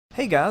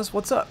Hey guys,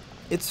 what's up?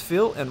 It's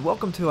Phil and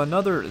welcome to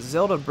another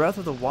Zelda Breath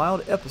of the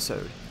Wild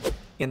episode.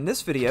 In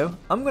this video,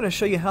 I'm going to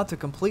show you how to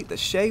complete the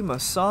Shae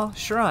Mosah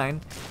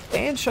Shrine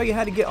and show you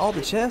how to get all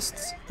the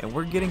chests, and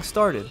we're getting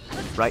started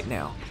right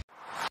now.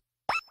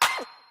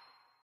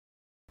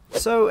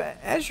 So,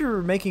 as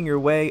you're making your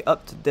way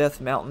up to Death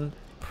Mountain,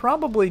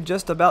 probably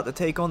just about to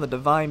take on the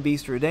Divine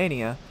Beast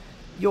Redania,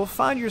 you'll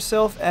find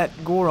yourself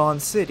at Goron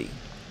City.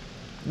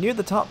 Near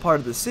the top part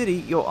of the city,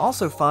 you'll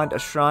also find a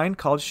shrine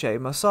called Shae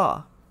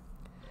Mosah.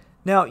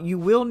 Now, you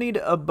will need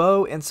a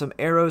bow and some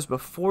arrows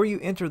before you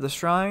enter the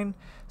shrine,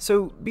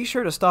 so be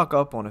sure to stock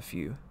up on a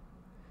few.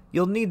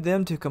 You'll need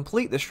them to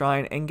complete the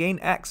shrine and gain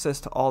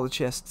access to all the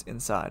chests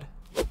inside.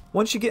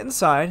 Once you get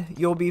inside,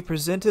 you'll be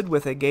presented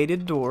with a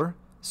gated door,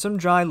 some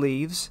dry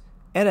leaves,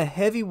 and a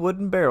heavy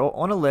wooden barrel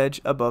on a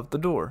ledge above the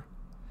door.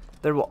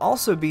 There will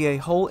also be a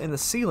hole in the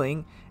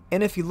ceiling,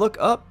 and if you look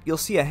up, you'll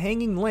see a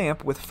hanging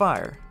lamp with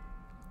fire.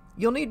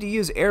 You'll need to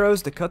use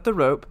arrows to cut the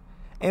rope,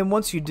 and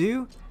once you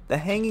do, the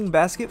hanging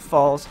basket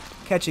falls,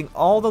 catching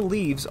all the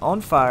leaves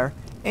on fire,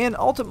 and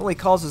ultimately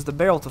causes the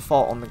barrel to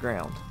fall on the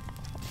ground.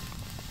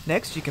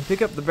 Next, you can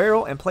pick up the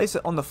barrel and place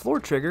it on the floor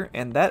trigger,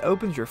 and that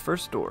opens your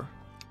first door.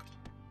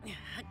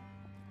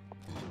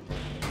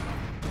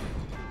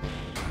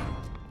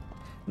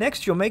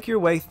 Next, you'll make your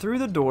way through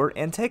the door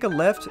and take a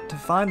left to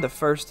find the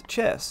first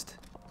chest.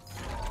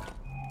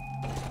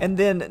 And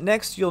then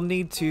next you'll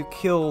need to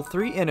kill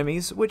 3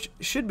 enemies, which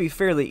should be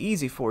fairly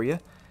easy for you,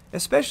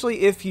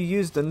 especially if you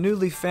use the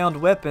newly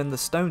found weapon, the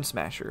Stone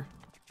Smasher.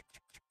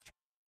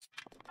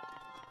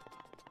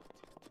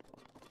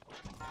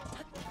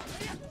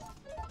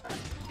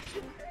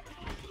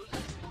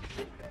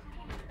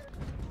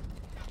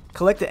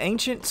 Collect the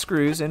ancient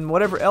screws and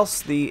whatever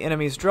else the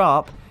enemies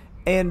drop,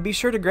 and be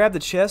sure to grab the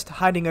chest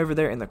hiding over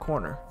there in the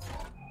corner.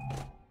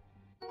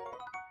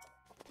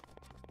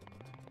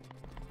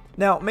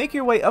 Now make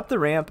your way up the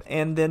ramp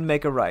and then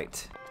make a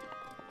right.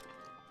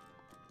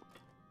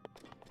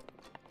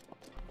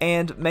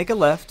 And make a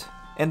left,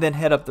 and then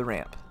head up the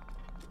ramp.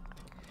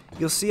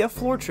 You'll see a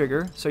floor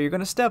trigger, so you're going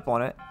to step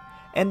on it,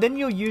 and then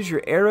you'll use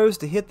your arrows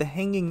to hit the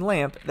hanging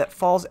lamp that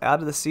falls out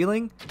of the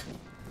ceiling,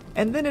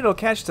 and then it'll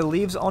catch the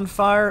leaves on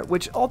fire,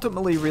 which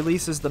ultimately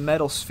releases the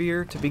metal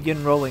sphere to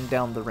begin rolling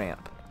down the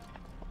ramp.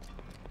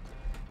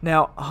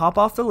 Now hop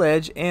off the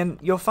ledge, and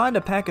you'll find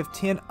a pack of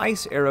 10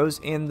 ice arrows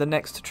in the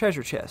next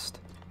treasure chest.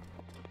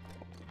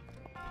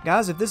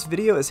 Guys, if this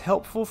video is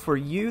helpful for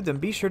you, then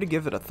be sure to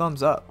give it a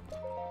thumbs up.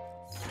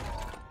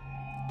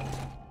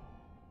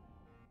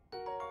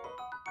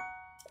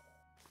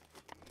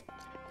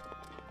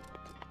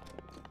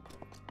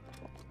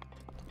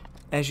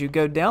 As you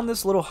go down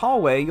this little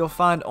hallway, you'll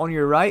find on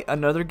your right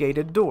another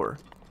gated door.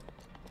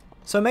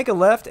 So make a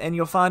left and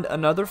you'll find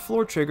another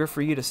floor trigger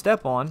for you to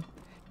step on.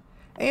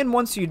 And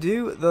once you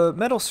do, the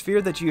metal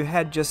sphere that you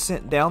had just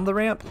sent down the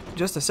ramp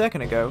just a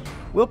second ago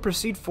will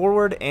proceed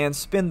forward and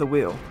spin the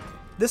wheel.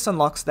 This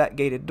unlocks that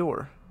gated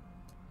door.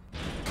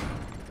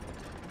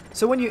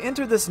 So when you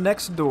enter this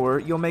next door,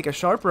 you'll make a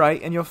sharp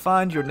right and you'll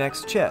find your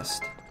next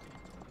chest.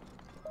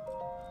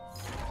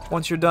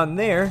 Once you're done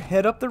there,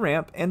 head up the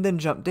ramp and then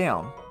jump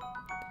down.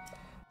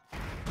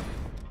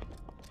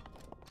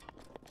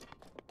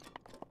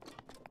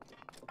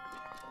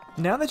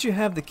 Now that you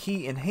have the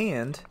key in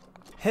hand,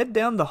 head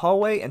down the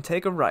hallway and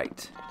take a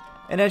right.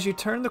 And as you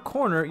turn the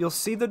corner, you'll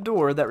see the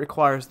door that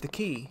requires the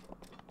key.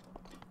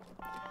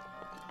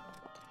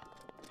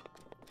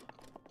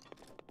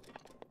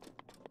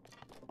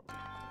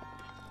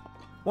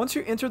 Once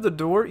you enter the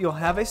door, you'll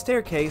have a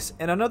staircase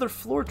and another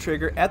floor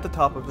trigger at the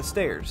top of the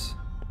stairs.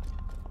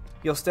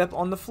 You'll step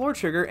on the floor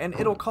trigger and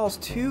it'll cause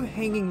 2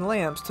 hanging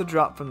lamps to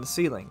drop from the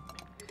ceiling.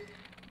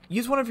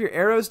 Use one of your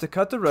arrows to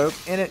cut the rope,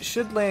 and it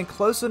should land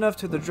close enough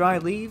to the dry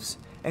leaves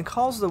and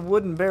cause the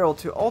wooden barrel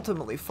to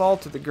ultimately fall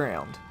to the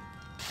ground.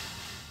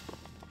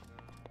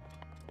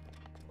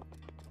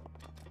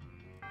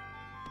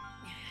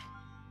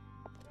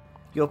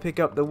 You'll pick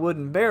up the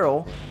wooden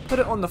barrel, put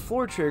it on the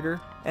floor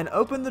trigger, and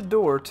open the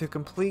door to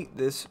complete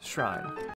this shrine.